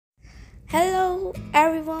Hello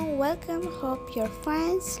everyone, welcome. Hope you're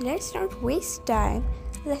fine. Let's not waste time.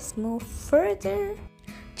 Let's move further.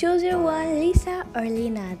 Choose your one, Lisa or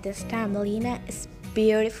Lina. This time Lina is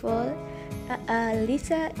beautiful.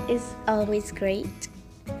 Lisa is always great.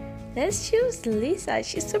 Let's choose Lisa.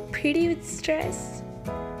 She's so pretty with stress.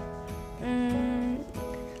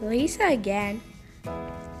 Lisa again.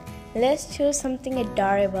 Let's choose something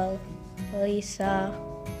adorable. Lisa.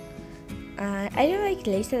 I don't like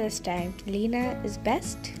Lisa this time. Lina is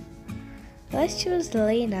best. Let's choose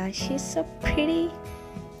Lina. She's so pretty.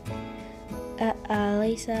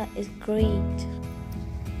 Lisa is great.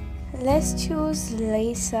 Let's choose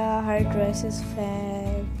Lisa. Her dress is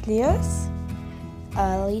fabulous.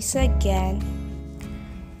 Lisa again.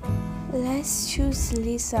 Let's choose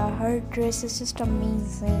Lisa. Her dress is just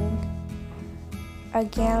amazing.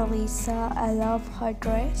 Again, Lisa. I love her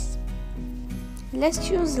dress. Let's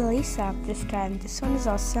choose Lisa this time. This one is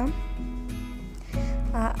awesome.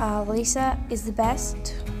 Lisa is the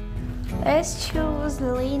best. Let's choose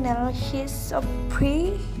Lina. She's so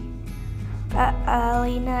pretty.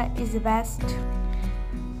 Lina is the best.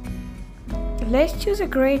 Let's choose a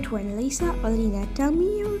great one. Lisa or Lina. Tell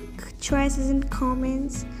me your choices in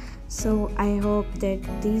comments. So I hope that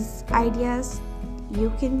these ideas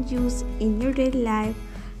you can use in your daily life.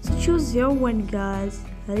 So choose your one, guys.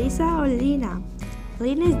 Lisa or Lina?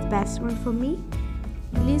 Lina is the best one for me.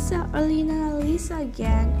 Lisa or Lina? Lisa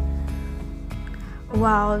again.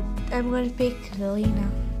 Wow, I'm gonna pick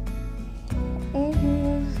Lina.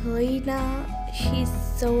 Lina, she's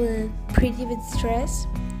so pretty with stress.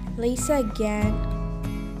 Lisa again.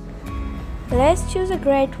 Let's choose a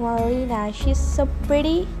great one, Lina. She's so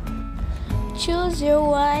pretty. Choose your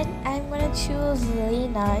one. I'm gonna choose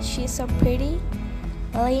Lina. She's so pretty.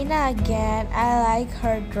 Lina again. I like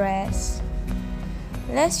her dress.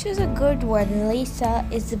 Let's choose a good one. Lisa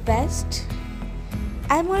is the best.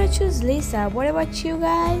 I'm gonna choose Lisa. What about you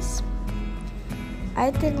guys?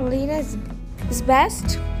 I think Lina is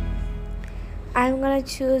best. I'm gonna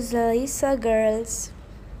choose Lisa, girls.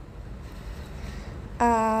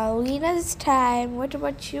 Lina this time. What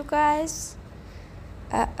about you guys?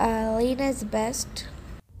 Lina is best.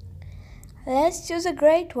 Let's choose a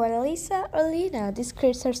great one. Lisa or Lina? These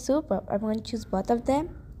skirts are super. I'm going to choose both of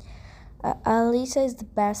them. Lisa is the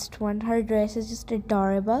best one. Her dress is just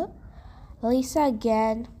adorable. Lisa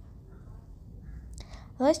again.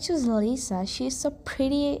 Let's choose Lisa. She's so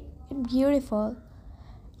pretty and beautiful.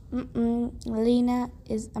 Lina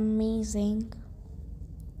is amazing.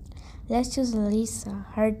 Let's choose Lisa.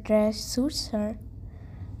 Her dress suits her.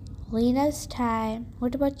 Lina's time.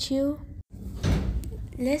 What about you?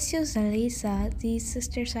 Let's choose Lisa. These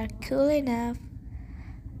sisters are cool enough.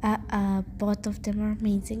 Both of them are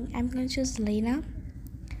amazing. I'm gonna choose Lina.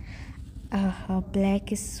 Her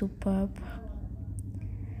black is superb.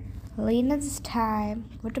 Lina this time.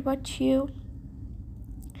 What about you?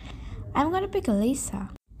 I'm gonna pick Lisa.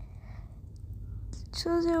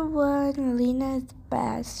 Choose your one. Lina is the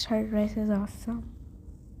best. Her dress is awesome.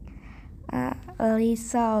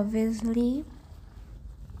 Lisa, obviously.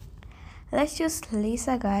 Let's choose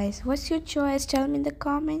Lisa, guys. What's your choice? Tell me in the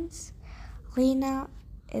comments. Lina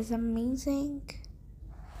is amazing.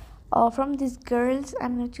 From these girls,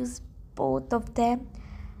 I'm gonna choose both of them.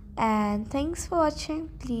 And thanks for watching.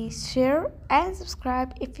 Please share and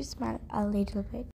subscribe if you smile a little bit.